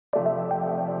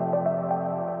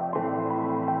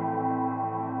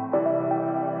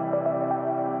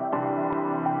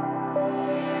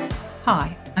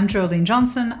Hi, I'm Geraldine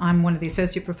Johnson. I'm one of the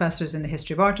associate professors in the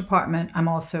History of Art department. I'm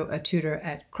also a tutor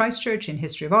at Christ Church in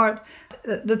History of Art.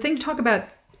 The thing to talk about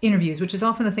interviews, which is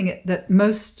often the thing that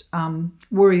most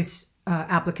worries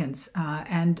applicants,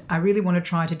 and I really want to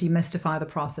try to demystify the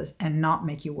process and not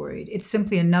make you worried. It's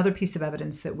simply another piece of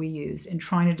evidence that we use in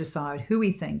trying to decide who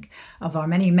we think of our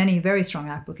many, many very strong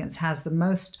applicants has the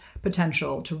most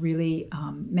potential to really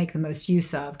make the most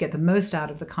use of, get the most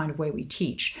out of the kind of way we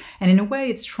teach. And in a way,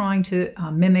 it's trying to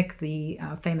mimic the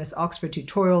famous Oxford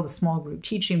tutorial, the small group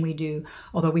teaching we do,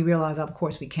 although we realize, of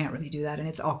course, we can't really do that, and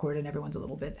it's awkward and everyone's a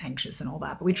little bit anxious and all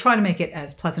that. But we try to make it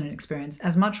as pleasant an experience,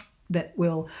 as much that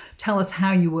will tell us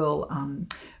how you will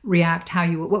react,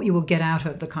 what you will get out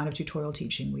of the kind of tutorial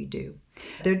teaching we do.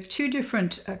 There are two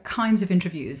different kinds of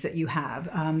interviews that you have.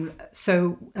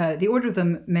 So the order of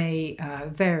them may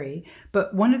vary,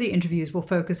 but one of the interviews will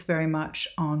focus very much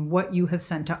on what you have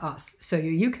sent to us. So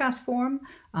your UCAS form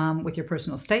with your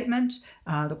personal statement,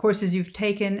 the courses you've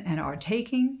taken and are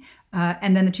taking,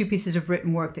 and then the two pieces of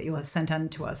written work that you'll have sent in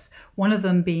to us. One of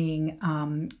them being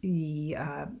the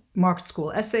marked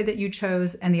school essay that you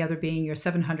chose, and the other being your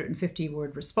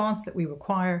 750-word response that we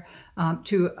require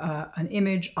to an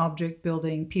image, object,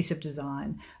 building, piece of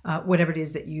design, whatever it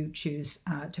is that you choose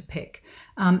to pick.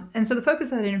 And so the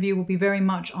focus of that interview will be very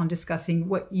much on discussing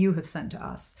what you have sent to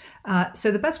us.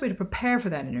 So the best way to prepare for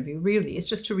that interview really is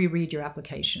just to reread your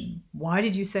application. Why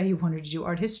did you say you wanted to do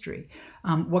art history?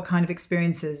 What kind of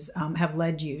experiences have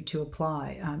led you to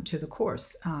apply to the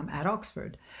course at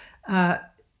Oxford?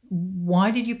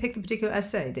 Why did you pick the particular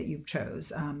essay that you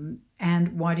chose?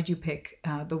 And why did you pick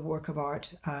the work of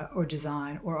art or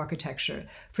design or architecture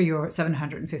for your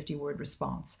 750-word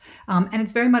response? And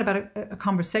it's very much about a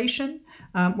conversation.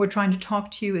 We're trying to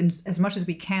talk to you as much as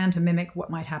we can to mimic what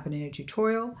might happen in a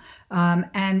tutorial.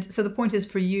 And so the point is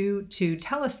for you to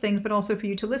tell us things, but also for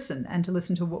you to listen, and to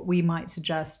listen to what we might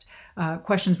suggest,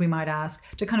 questions we might ask,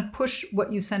 to kind of push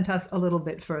what you sent us a little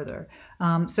bit further.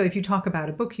 So if you talk about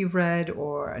a book you've read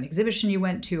or an exhibition you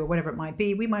went to or whatever it might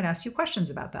be, we might ask you questions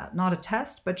about that. Not a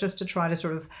test, but just to try to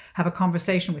sort of have a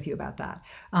conversation with you about that.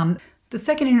 The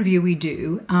second interview we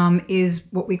do is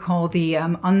what we call the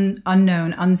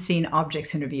unknown, unseen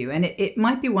objects interview. And it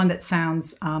might be one that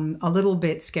sounds a little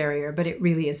bit scarier, but it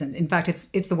really isn't. In fact,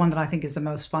 it's the one that I think is the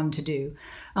most fun to do.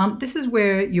 This is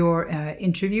where your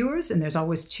interviewers, and there's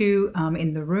always two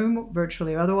in the room,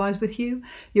 virtually or otherwise with you,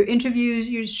 your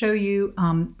interviews show you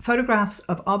photographs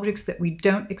of objects that we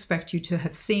don't expect you to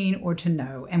have seen or to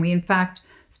know. And we, in fact,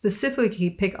 specifically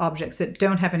pick objects that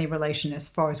don't have any relation, as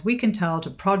far as we can tell, to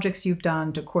projects you've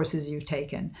done, to courses you've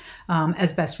taken,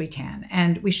 as best we can.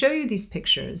 And we show you these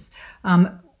pictures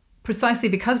precisely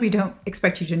because we don't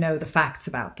expect you to know the facts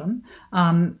about them.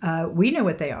 We know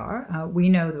what they are. We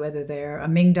know whether they're a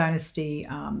Ming Dynasty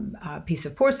piece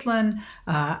of porcelain,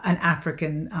 an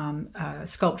African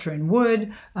sculpture in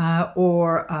wood,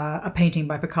 or a painting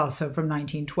by Picasso from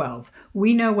 1912.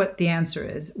 We know what the answer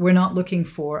is. We're not looking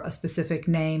for a specific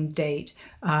name, date,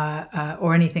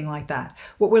 or anything like that.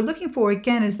 What we're looking for,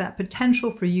 again, is that potential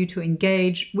for you to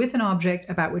engage with an object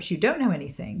about which you don't know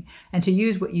anything, and to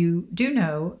use what you do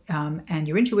know and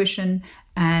your intuition,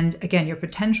 and again, your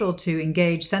potential to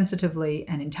engage sensitively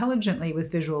and intelligently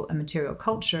with visual and material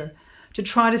culture, to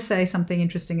try to say something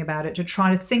interesting about it, to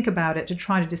try to think about it, to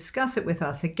try to discuss it with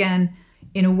us, again,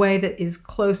 in a way that is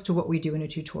close to what we do in a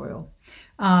tutorial.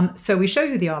 So we show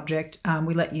you the object,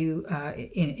 we let you,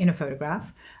 in a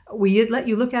photograph, we let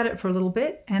you look at it for a little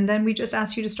bit, and then we just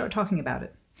ask you to start talking about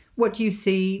it. What do you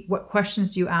see? What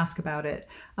questions do you ask about it?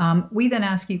 We then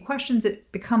ask you questions.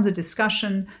 It becomes a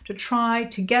discussion to try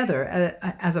together,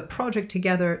 as a project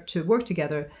together, to work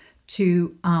together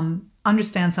to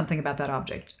understand something about that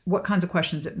object. What kinds of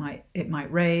questions it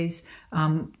might raise,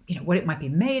 what it might be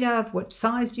made of, what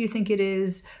size do you think it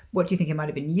is, what do you think it might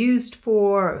have been used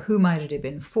for, who might it have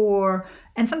been for,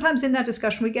 and sometimes in that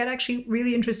discussion we get actually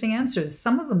really interesting answers.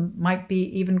 Some of them might be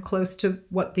even close to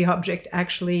what the object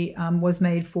actually was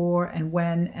made for and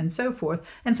when and so forth,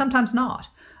 and sometimes not.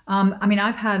 I mean,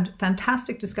 I've had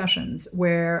fantastic discussions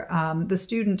where the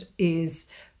student is,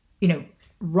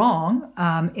 wrong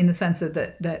in the sense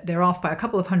that they're off by a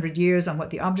couple of hundred years on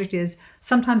what the object is.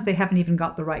 Sometimes they haven't even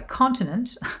got the right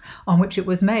continent on which it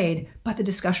was made, but the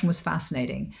discussion was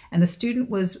fascinating. And the student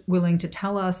was willing to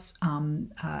tell us,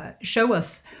 show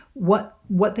us what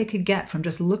they could get from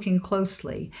just looking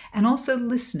closely and also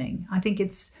listening. I think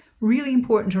it's really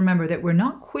important to remember that we're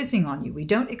not quizzing on you. We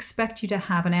don't expect you to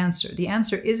have an answer. The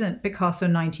answer isn't Picasso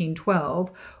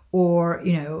 1912 or,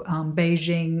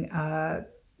 Beijing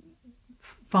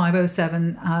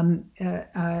 507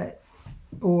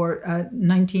 or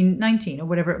 1919 or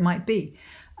whatever it might be?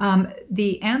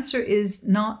 The answer is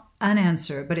not an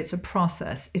answer, but it's a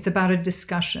process. It's about a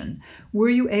discussion. Were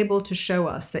you able to show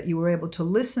us that you were able to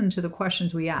listen to the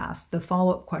questions we asked, the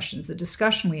follow-up questions, the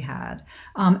discussion we had,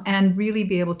 and really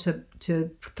be able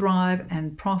to thrive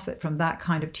and profit from that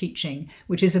kind of teaching,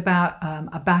 which is about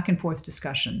a back and forth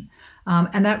discussion.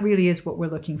 And that really is what we're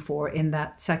looking for in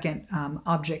that second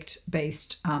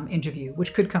object-based interview,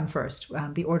 which could come first.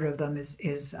 The order of them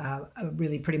is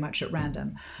really pretty much at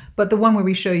random. But the one where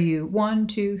we show you 1,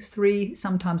 2, 3,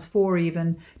 sometimes 4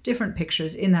 even, different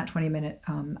pictures in that 20-minute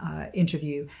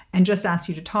interview, and just ask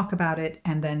you to talk about it,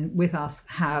 and then with us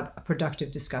have a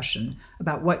productive discussion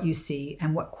about what you see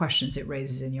and what questions it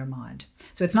raises in your mind.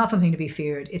 So it's not something to be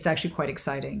feared. It's actually quite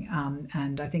exciting.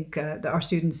 And I think that our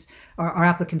students, our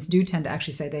applicants do tend to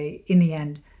actually say they, in the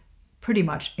end, pretty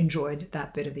much enjoyed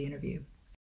that bit of the interview.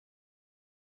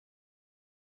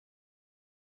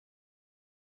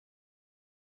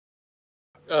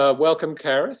 Welcome,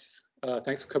 Karis.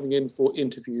 Thanks for coming in for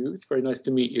interview. It's very nice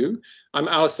to meet you. I'm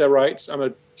Alastair Wright. I'm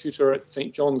a tutor at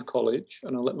St. John's College,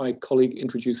 and I'll let my colleague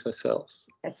introduce herself.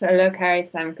 Yes, hello,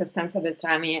 Karis. I'm Constanza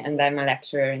Beltrami, and I'm a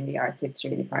lecturer in the art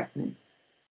history department.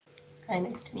 Hi,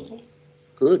 nice to meet you.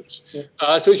 Good.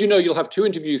 So as you know, you'll have 2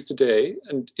 interviews today,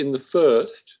 and in the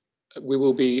first, we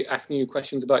will be asking you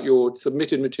questions about your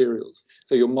submitted materials,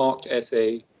 so your marked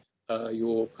essay,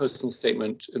 your personal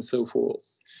statement, and so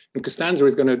forth. And Constanza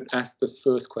is going to ask the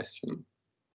first question.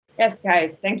 Yes,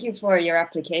 guys, thank you for your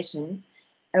application.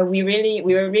 We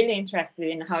were really interested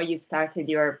in how you started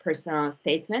your personal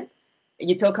statement.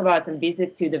 You talk about a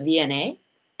visit to the V&A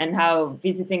and how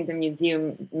visiting the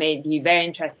museum made you very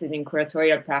interested in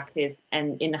curatorial practice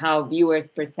and in how viewers'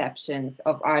 perceptions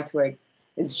of artworks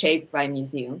is shaped by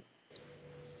museums.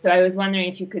 So I was wondering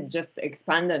if you could just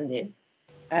expand on this,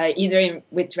 either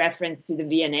with reference to the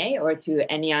V&A or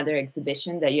to any other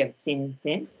exhibition that you have seen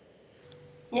since.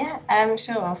 Yeah,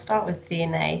 sure. I'll start with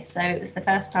V&A. So it was the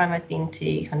first time I'd been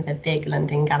to kind of a big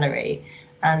London gallery,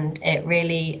 and it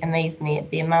really amazed me at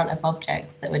the amount of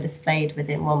objects that were displayed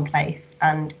within one place.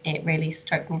 And it really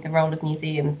struck me the role of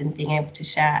museums in being able to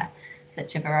share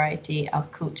such a variety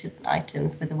of cultures and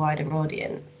items with a wider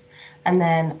audience. And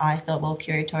then I thought, well,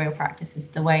 curatorial practice is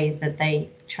the way that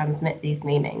they transmit these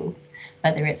meanings,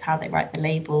 whether it's how they write the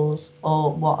labels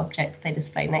or what objects they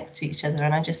display next to each other.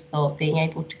 And I just thought being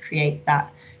able to create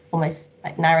that almost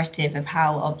like narrative of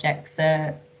how objects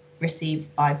are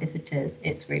received by visitors,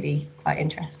 it's really quite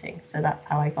interesting. So that's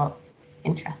how I got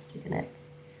interested in it.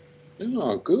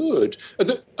 Oh, good.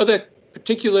 Are there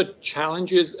particular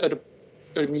challenges at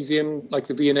a museum like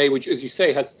the V&A, which, as you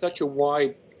say, has such a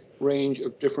wide range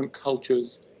of different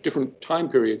cultures, different time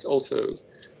periods also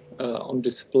on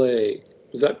display?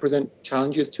 Does that present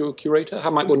challenges to a curator?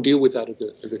 How might one deal with that as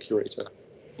a curator?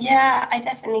 Yeah, I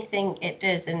definitely think it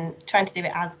does, and trying to do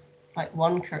it as like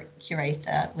one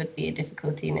curator would be a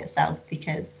difficulty in itself,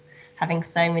 because having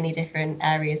so many different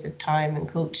areas of time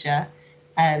and culture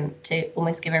to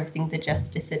almost give everything the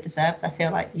justice it deserves, I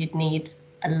feel like you'd need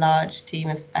a large team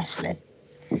of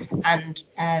specialists. And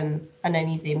I know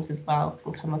museums as well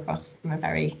can come across from a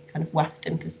very kind of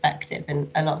Western perspective, and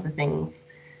a lot of the things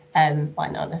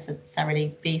might not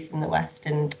necessarily be from the West,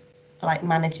 and like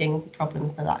managing the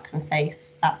problems that can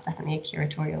face, that's definitely a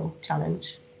curatorial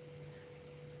challenge.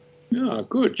 Yeah,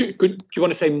 good. Do you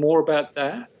want to say more about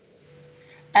that?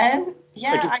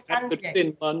 Yeah, I can do.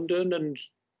 In London, and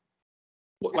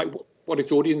what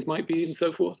its audience might be and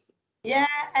so forth. Yeah,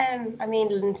 I mean,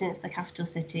 London is the capital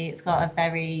city. It's got a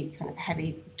very kind of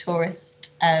heavy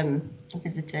tourist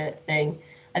visitor thing.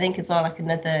 I think as well, like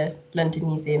another London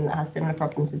museum that has similar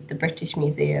problems is the British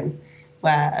Museum,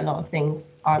 where a lot of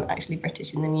things aren't actually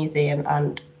British in the museum,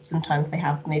 and sometimes they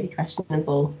have maybe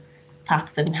questionable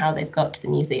paths and how they've got to the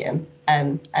museum,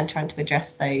 and trying to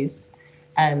address those.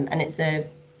 And it's a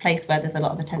place where there's a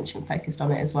lot of attention focused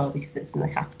on it as well, because it's in the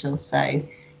capital. So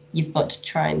you've got to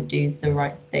try and do the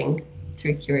right thing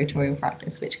through curatorial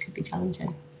practice, which could be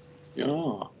challenging.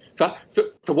 Yeah. So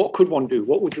what could one do?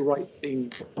 What would the right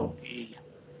thing be?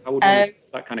 How would one answer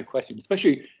that kind of question?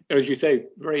 Especially, as you say,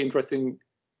 very interesting,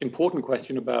 important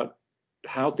question about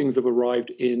how things have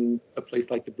arrived in a place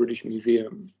like the British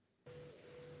Museum.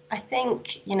 I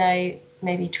think,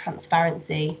 maybe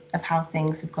transparency of how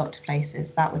things have got to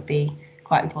places, that would be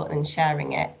quite important in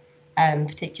sharing it,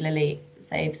 particularly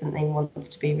say if something wants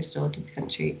to be restored to the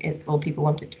country, or people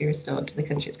want it to be restored to the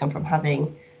country it's come from,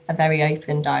 having a very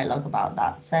open dialogue about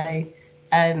that. So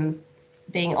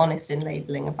being honest in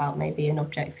labelling about maybe an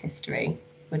object's history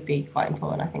would be quite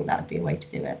important. I think that would be a way to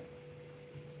do it.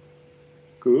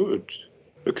 Good.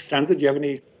 Constanza, do you have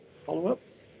any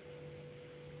follow-ups?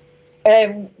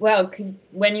 Well,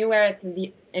 when you were at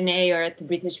the VNA or at the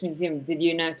British Museum, did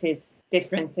you notice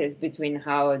differences between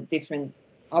how different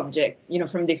objects,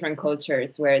 from different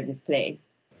cultures were displayed?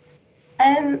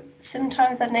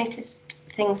 Sometimes I've noticed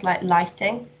things like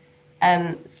lighting.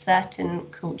 Certain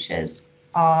cultures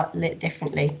are lit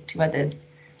differently to others.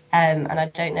 And I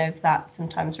don't know if that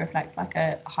sometimes reflects like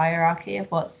a hierarchy of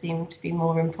what seemed to be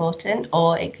more important,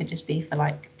 or it could just be for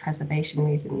like preservation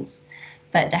reasons.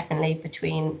 But definitely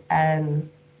between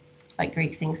like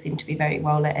Greek things seem to be very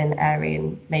well lit and airy,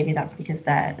 and maybe that's because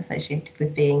they're associated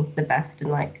with being the best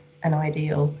and like an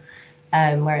ideal.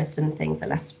 Whereas some things are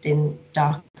left in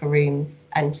darker rooms,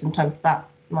 and sometimes that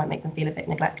might make them feel a bit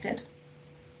neglected.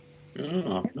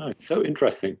 Oh, no, it's so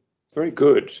interesting. Very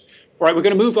good. All right, we're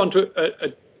going to move on to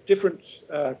a different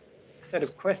set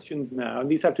of questions now. And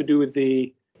these have to do with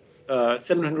the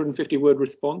 750-word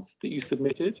response that you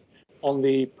submitted on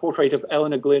the portrait of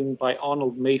Eleanor Glynn by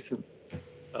Arnold Mason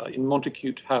in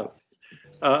Montacute House.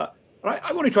 I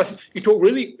wanted to ask you, talk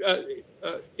really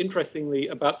interestingly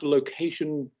about the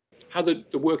location, how the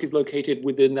work is located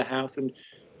within the house, and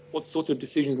what sorts of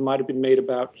decisions might have been made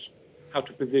about how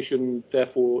to position,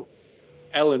 therefore,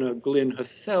 Eleanor Glynn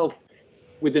herself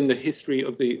within the history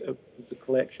of the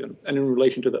collection and in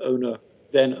relation to the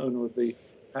then owner of the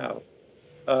house.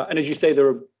 And as you say, there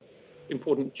are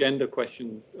important gender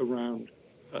questions around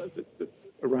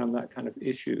around that kind of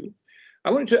issue.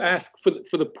 I wanted to ask,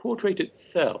 for the portrait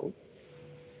itself,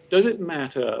 does it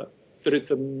matter that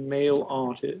it's a male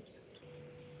artist?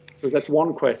 So that's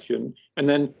one question. And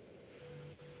then,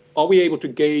 are we able to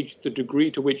gauge the degree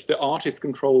to which the artist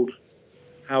controlled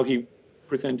how he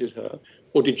presented her,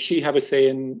 or did she have a say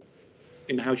in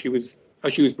how she was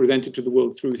presented to the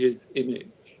world through his image?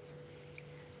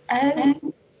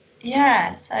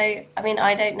 Yeah, so I mean,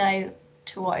 I don't know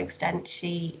to what extent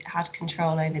she had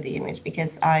control over the image,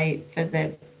 because for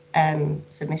the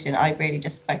submission, I really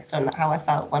just focused on how I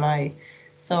felt when I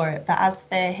saw it. But as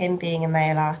for him being a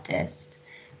male artist,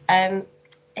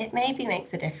 it maybe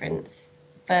makes a difference.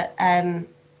 But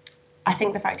I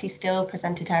think the fact he still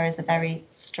presented her as a very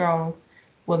strong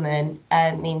woman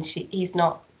means he's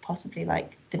not possibly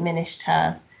like diminished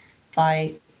her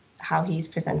by how he's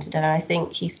presented her. And I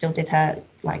think he still did her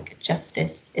like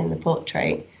justice in the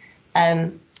portrait.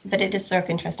 But it does throw up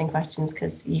interesting questions,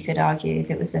 because you could argue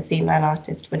if it was a female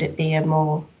artist, would it be a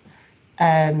more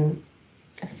a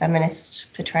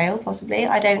feminist portrayal? Possibly,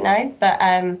 I don't know. But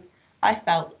I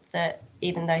felt that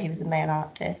even though he was a male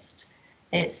artist,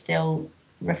 it still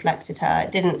reflected her.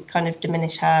 It didn't kind of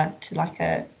diminish her to like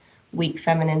a weak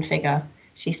feminine figure.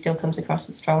 She still comes across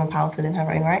as strong and powerful in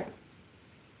her own right.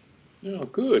 Oh,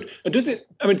 good. And does it,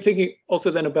 I mean, thinking also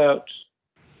then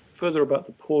further about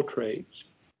the portrait,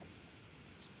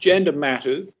 gender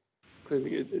matters,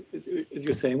 clearly, as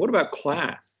you're saying. What about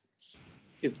class?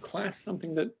 Is class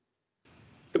something that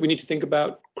we need to think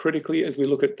about critically as we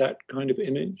look at that kind of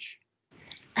image?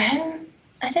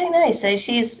 I don't know. So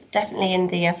she's definitely in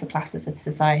the upper classes of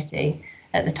society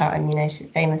at the time. She's a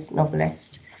famous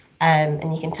novelist, and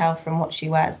you can tell from what she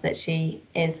wears that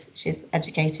she's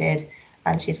educated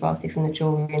and she's wealthy from the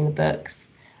jewelry and the books.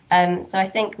 So I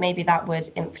think maybe that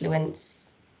would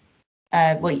influence.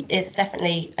 Well, it's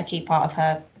definitely a key part of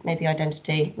her maybe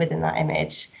identity within that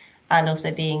image, and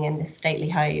also being in this stately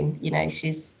home.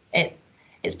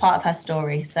 It's part of her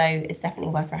story, so it's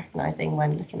definitely worth recognising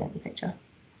when looking at the picture.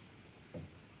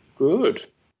 Good,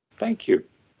 thank you.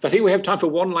 I think we have time for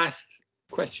one last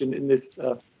question in this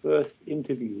first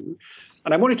interview,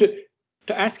 and I wanted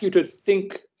to ask you to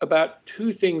think about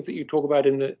two things that you talk about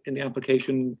in the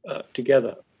application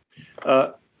together.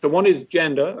 So one is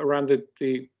gender around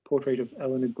the portrait of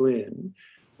Eleanor Glynn,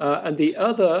 and the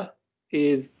other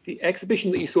is the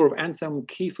exhibition that you saw of Anselm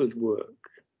Kiefer's work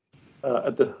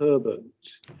at the Herbert.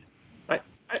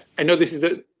 I know this is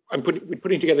we're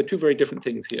putting together two very different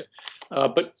things here,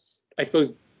 but I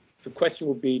suppose the question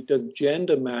would be, does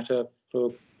gender matter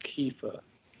for Kiefer?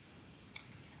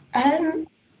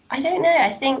 I don't know. I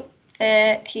think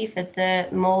for Kiefer,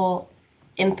 the more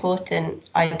important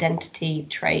identity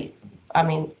trait, I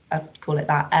mean, I'd call it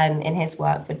that, in his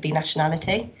work would be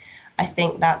nationality. I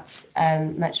think that's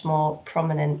much more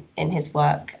prominent in his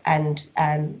work, and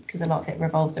because a lot of it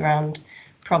revolves around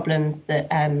problems that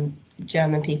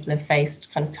German people have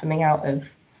faced kind of coming out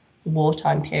of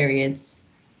wartime periods.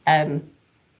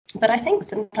 But I think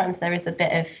sometimes there is a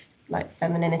bit of like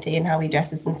femininity in how he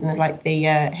dresses in some of like the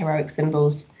Heroic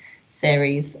Symbols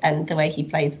series and the way he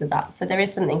plays with that. So there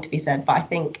is something to be said, but I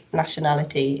think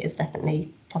nationality is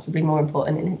definitely possibly more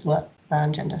important in his work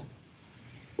than gender.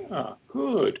 Ah,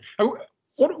 good.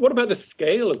 What about the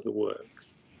scale of the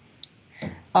works?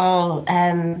 Oh,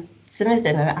 some of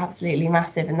them are absolutely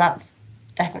massive, and that's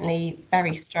definitely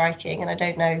very striking. And I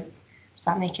don't know, does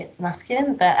that make it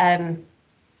masculine? But I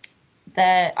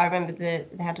remember they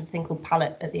had a thing called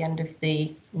palette at the end of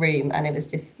the room, and it was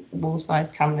just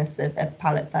wall-sized canvas of a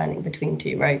palette burning between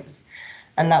two ropes.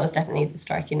 And that was definitely the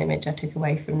striking image I took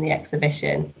away from the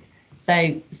exhibition.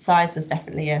 So size was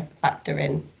definitely a factor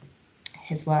in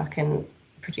his work and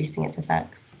producing its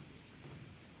effects.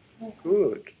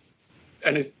 Good.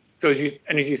 And as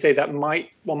you say, that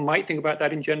one might think about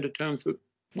that in gender terms, but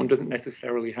one doesn't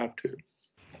necessarily have to.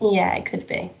 Yeah, it could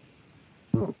be.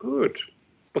 Oh, good.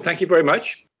 Well, thank you very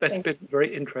much. That's been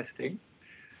very interesting.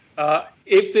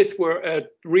 If this were a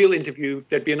real interview,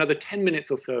 there'd be another 10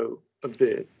 minutes or so of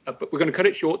this, but we're going to cut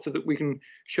it short so that we can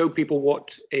show people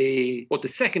what the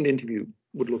second interview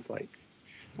would look like.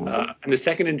 And the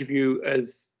second interview,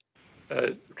 as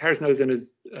Karis knows and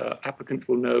as applicants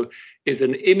will know, is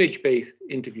an image-based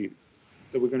interview.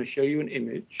 So we're going to show you an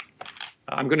image.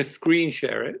 I'm going to screen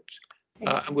share it,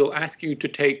 and we'll ask you to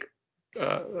take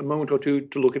a moment or two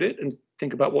to look at it and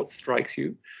think about what strikes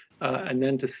you, and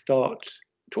then to start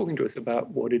talking to us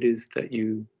about what it is that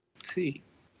you see.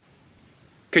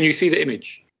 Can you see the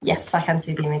image? Yes, I can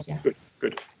see the image, yeah.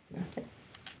 Good.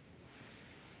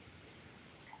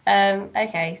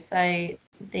 Okay, so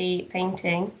the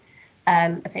painting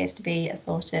appears to be a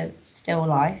sort of still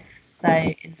life.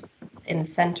 So in the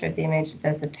centre of the image,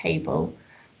 there's a table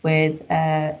with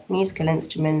musical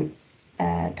instruments,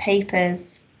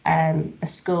 papers, a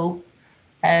school,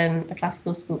 a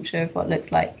classical sculpture of what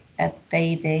looks like a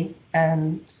baby,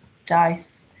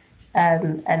 dice,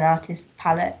 an artist's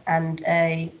palette, and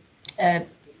a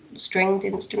stringed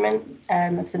instrument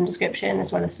of some description,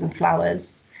 as well as some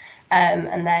flowers.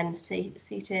 And then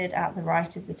seated at the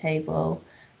right of the table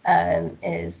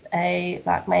is a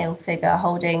black male figure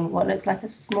holding what looks like a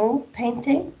small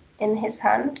painting in his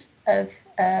hand of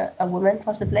a woman,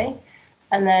 possibly.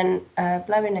 And then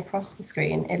blowing across the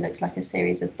screen, it looks like a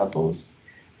series of bubbles,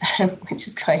 which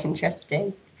is quite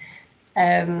interesting.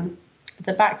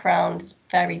 The background is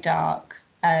very dark,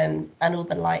 and all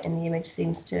the light in the image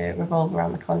seems to revolve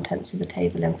around the contents of the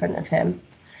table in front of him.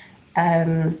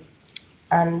 And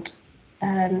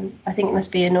I think it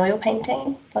must be an oil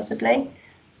painting, possibly.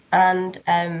 And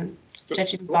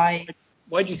judging by...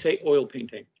 Why do you say oil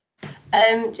painting?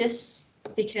 Just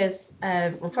because,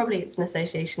 well, probably it's an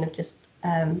association of just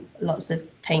lots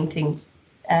of paintings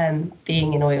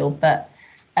being in oil, but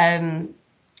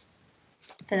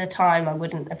for the time I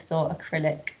wouldn't have thought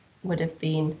acrylic would have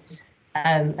been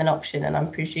an option, and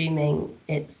I'm presuming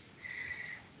it's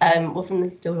well, from the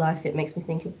still life, it makes me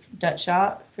think of Dutch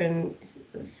art from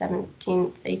the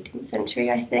 17th, 18th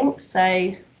century, I think.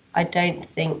 So I don't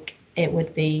think it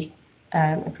would be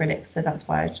acrylic, so that's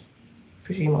why I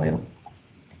presume oil.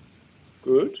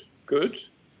 Good.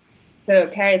 So,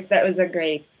 Karis, that was a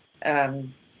great,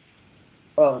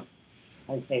 well,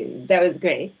 I'd say that was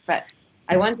great, but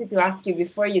I wanted to ask you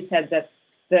before you said that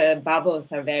the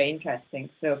bubbles are very interesting.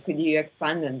 So could you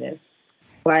expand on this?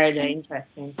 Why are they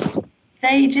interesting?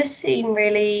 They just seem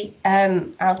really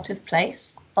out of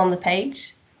place on the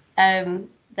page. They're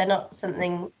not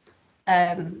something,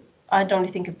 I don't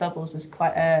really think of bubbles as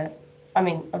quite I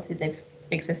mean, obviously they've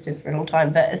existed for a long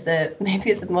time, but maybe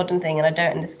it's a modern thing, and I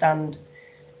don't understand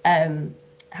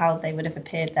how they would have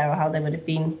appeared there or how they would have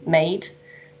been made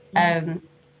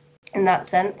in that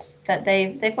sense. But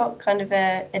they've got kind of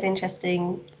an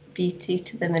interesting beauty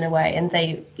to them in a way, and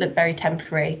they look very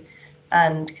temporary,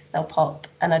 and because they'll pop.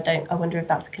 And I wonder if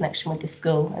that's a connection with the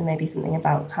school and maybe something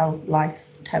about how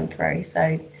life's temporary. So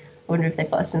I wonder if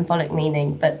they've got a symbolic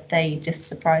meaning, but they just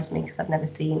surprised me because I've never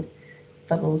seen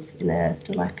bubbles in a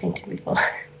still life painting before.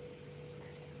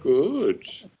 Good.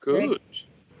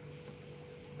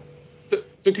 So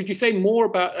could you say more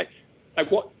about like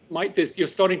what might this? You're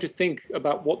starting to think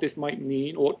about what this might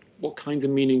mean, or what kinds of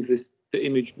meanings the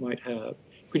image might have.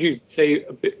 Could you say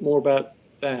a bit more about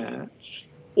that,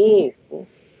 or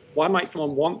why might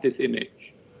someone want this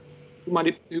image? Who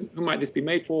might this be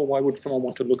made for? Why would someone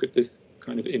want to look at this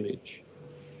kind of image?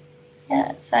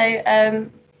 Yeah, so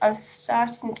I'm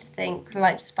starting to think,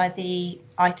 like, just by the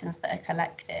items that are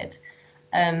collected,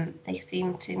 they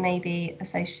seem to maybe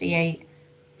associate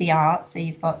the art. So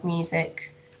you've got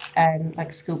music,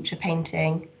 like sculpture,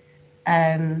 painting,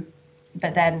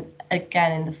 but then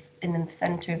again in the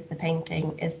center of the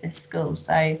painting is this school.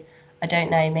 So I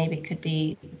don't know, maybe it could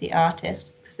be the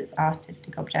artist, because it's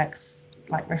artistic objects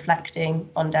like reflecting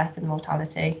on death and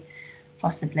mortality.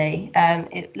 possibly.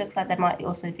 It looks like there might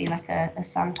also be like a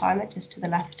sand timer just to the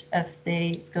left of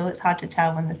the school. It's hard to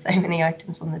tell when there's so many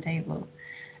items on the table.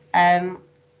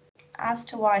 As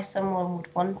to why someone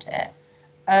would want it,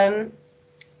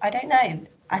 I don't know.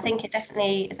 I think it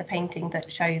definitely is a painting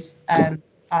that shows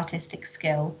artistic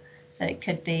skill. So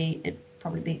it'd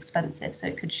probably be expensive. So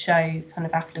it could show kind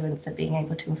of affluence of being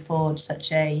able to afford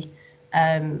such a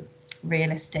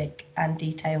realistic and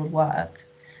detailed work.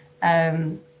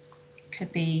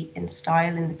 Could be in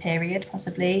style in the period,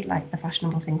 possibly, like the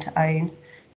fashionable thing to own.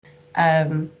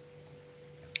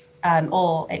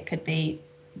 Or it could be,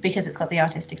 because it's got the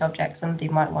artistic object, somebody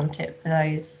might want it for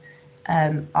those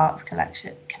arts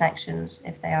connections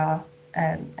if they are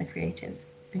a creative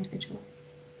individual.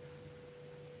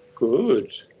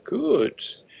 Good, good.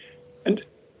 And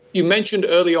you mentioned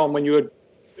early on when you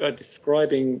were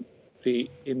describing the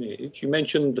image, you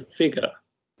mentioned the figure.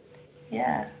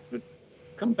 Yeah.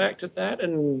 Come back to that,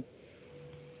 and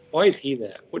why is he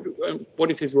there?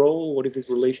 What is his role? What is his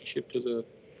relationship to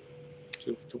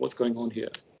what's going on here?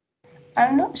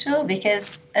 I'm not sure,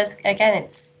 because again,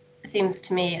 it seems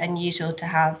to me unusual to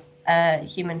have a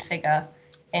human figure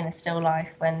in a still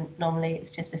life when normally it's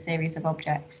just a series of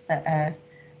objects that are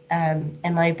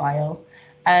immobile.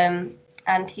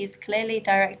 And he's clearly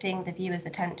directing the viewer's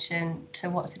attention to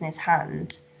what's in his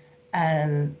hand,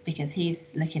 because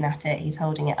he's looking at it, he's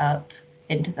holding it up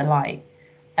into the light.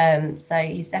 So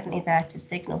he's definitely there to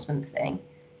signal something.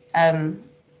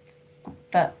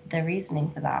 But the reasoning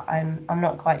for that, I'm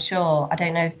not quite sure. I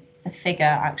don't know if the figure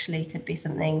actually could be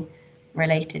something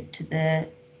related to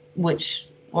which,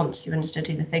 once you understood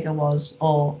who the figure was,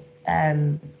 or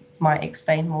might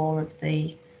explain more of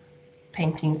the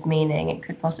painting's meaning. It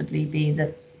could possibly be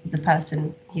that the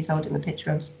person he's holding the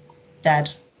picture of's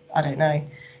dead. I don't know.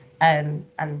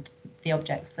 And the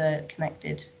objects are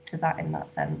connected to that in that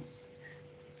sense.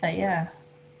 But yeah.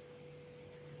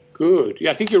 Good.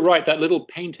 Yeah, I think you're right. That little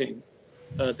painting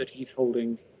that he's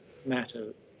holding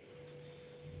matters.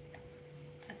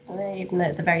 Even though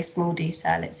it's a very small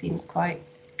detail, it seems quite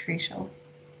crucial.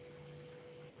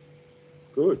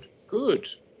 Good, good.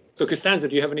 So Constanza,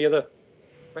 do you have any other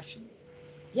questions?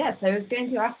 Yes, I was going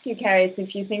to ask you, Caris,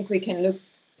 if you think we can look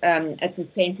at this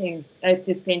painting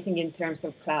in terms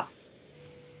of class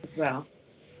as well.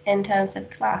 In terms of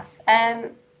class,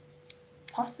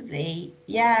 possibly,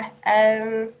 yeah.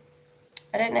 I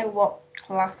don't know what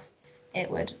class it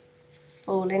would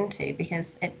fall into,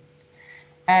 because it,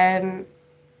 I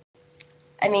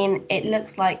mean, it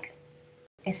looks like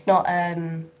it's not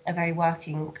a very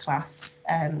working class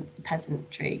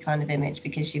peasantry kind of image,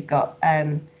 because you've got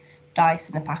dice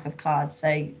and a pack of cards.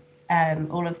 So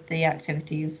all of the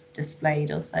activities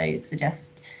displayed also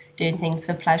suggest doing things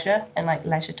for pleasure and like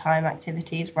leisure time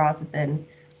activities rather than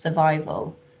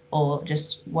survival or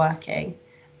just working.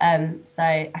 So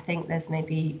I think there's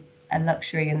maybe a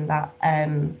luxury in that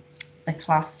the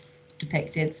class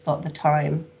depicted spot the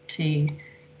time to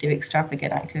do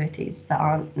extravagant activities that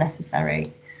aren't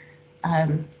necessary.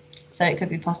 So it could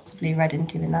be possibly read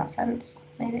into in that sense,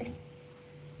 maybe.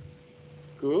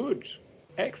 Good.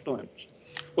 Excellent.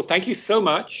 Well, thank you so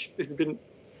much. This has been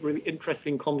a really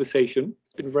interesting conversation.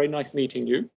 It's been very nice meeting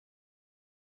you.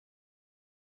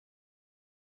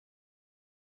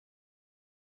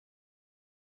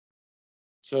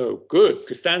 So good.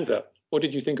 Constanza, what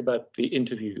did you think about the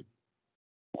interview?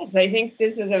 Yes, I think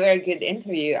this was a very good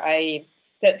interview. I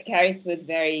thought Caris was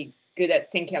very good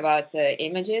at thinking about the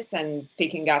images and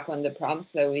picking up on the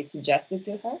prompts that we suggested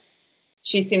to her.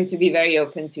 She seemed to be very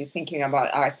open to thinking about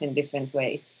art in different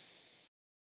ways.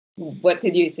 What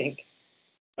did you think?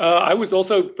 I was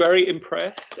also very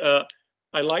impressed.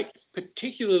 I liked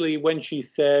particularly when she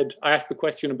said, I asked the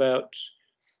question about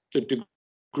the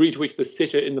degree to which the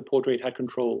sitter in the portrait had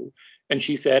control. And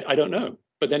she said, I don't know,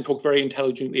 but then talked very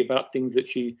intelligently about things that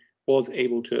she was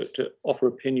able to offer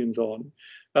opinions on.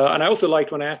 And I also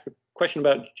liked when I asked the question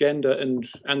about gender and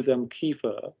Anselm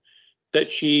Kiefer, that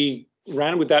she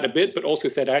ran with that a bit, but also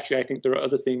said, actually, I think there are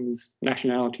other things,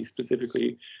 nationality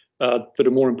specifically, that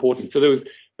are more important. So there was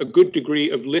a good degree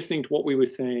of listening to what we were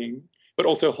saying, but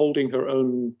also holding her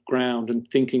own ground and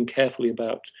thinking carefully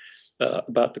about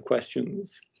the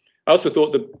questions. I also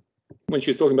thought that when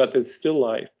she was talking about the still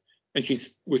life, and she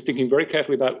was thinking very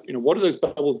carefully about, what are those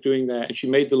bubbles doing there? And she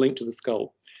made the link to the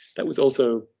skull. That was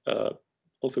also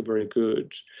very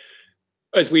good.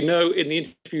 As we know in the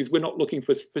interviews, we're not looking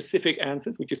for specific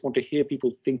answers. We just want to hear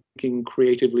people thinking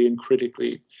creatively and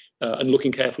critically and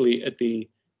looking carefully at the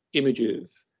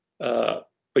images.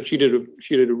 But she did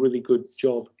a really good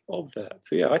job of that.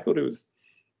 So yeah, I thought it was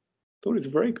a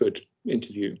very good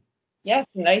interview. Yes,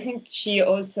 and I think she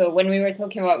also, when we were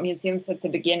talking about museums at the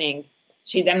beginning,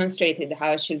 she demonstrated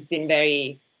how she's been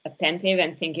very attentive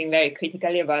and thinking very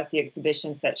critically about the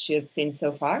exhibitions that she has seen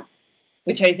so far,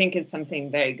 which I think is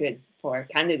something very good for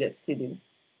candidates to do.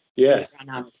 Yes.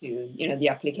 Run up to, you know, the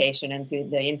application and to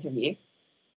the interview.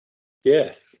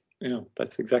 Yes, yeah,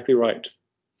 that's exactly right.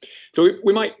 So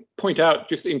we might point out,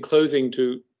 just in closing,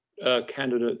 to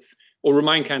candidates, or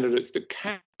remind candidates, that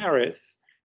Caris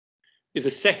is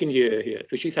a second year here.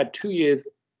 So she's had 2 years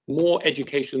more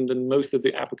education than most of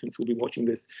the applicants who will be watching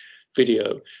this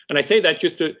video. And I say that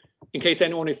just to, in case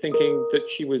anyone is thinking that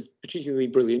she was particularly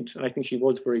brilliant, and I think she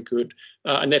was very good,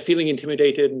 and they're feeling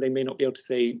intimidated and they may not be able to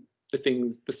say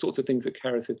the sorts of things that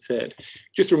Caris had said.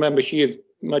 Just remember, she is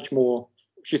much more,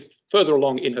 she's further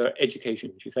along in her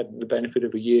education. She's had the benefit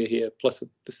of a year here, plus at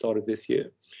the start of this year.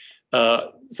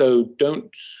 So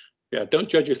don't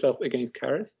judge yourself against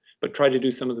Caris, but try to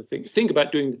do some of the things. Think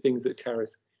about doing the things that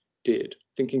Caris did,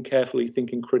 thinking carefully,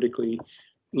 thinking critically,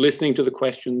 listening to the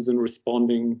questions and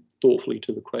responding thoughtfully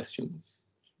to the questions.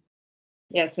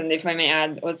 Yes, and if I may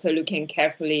add, also looking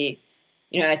carefully,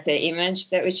 you know, at the image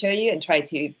that we show you and try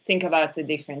to think about the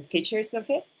different features of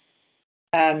it.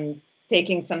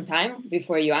 Taking some time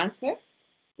before you answer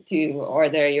to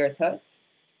order your thoughts.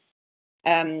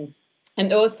 And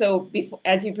also,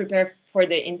 as you prepare for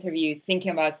the interview,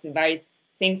 thinking about the various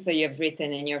things that you have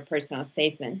written in your personal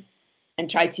statement and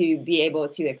try to be able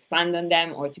to expand on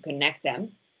them or to connect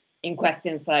them in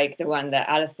questions like the one that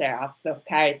Alastair asked of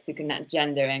Caris to connect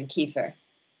gender and Kiefer.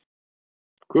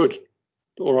 Good.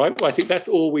 All right. Well, I think that's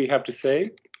all we have to say.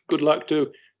 Good luck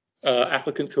to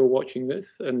applicants who are watching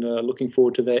this, and looking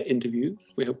forward to their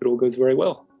interviews. We hope it all goes very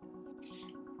well.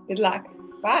 Good luck.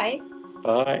 Bye.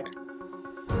 Bye.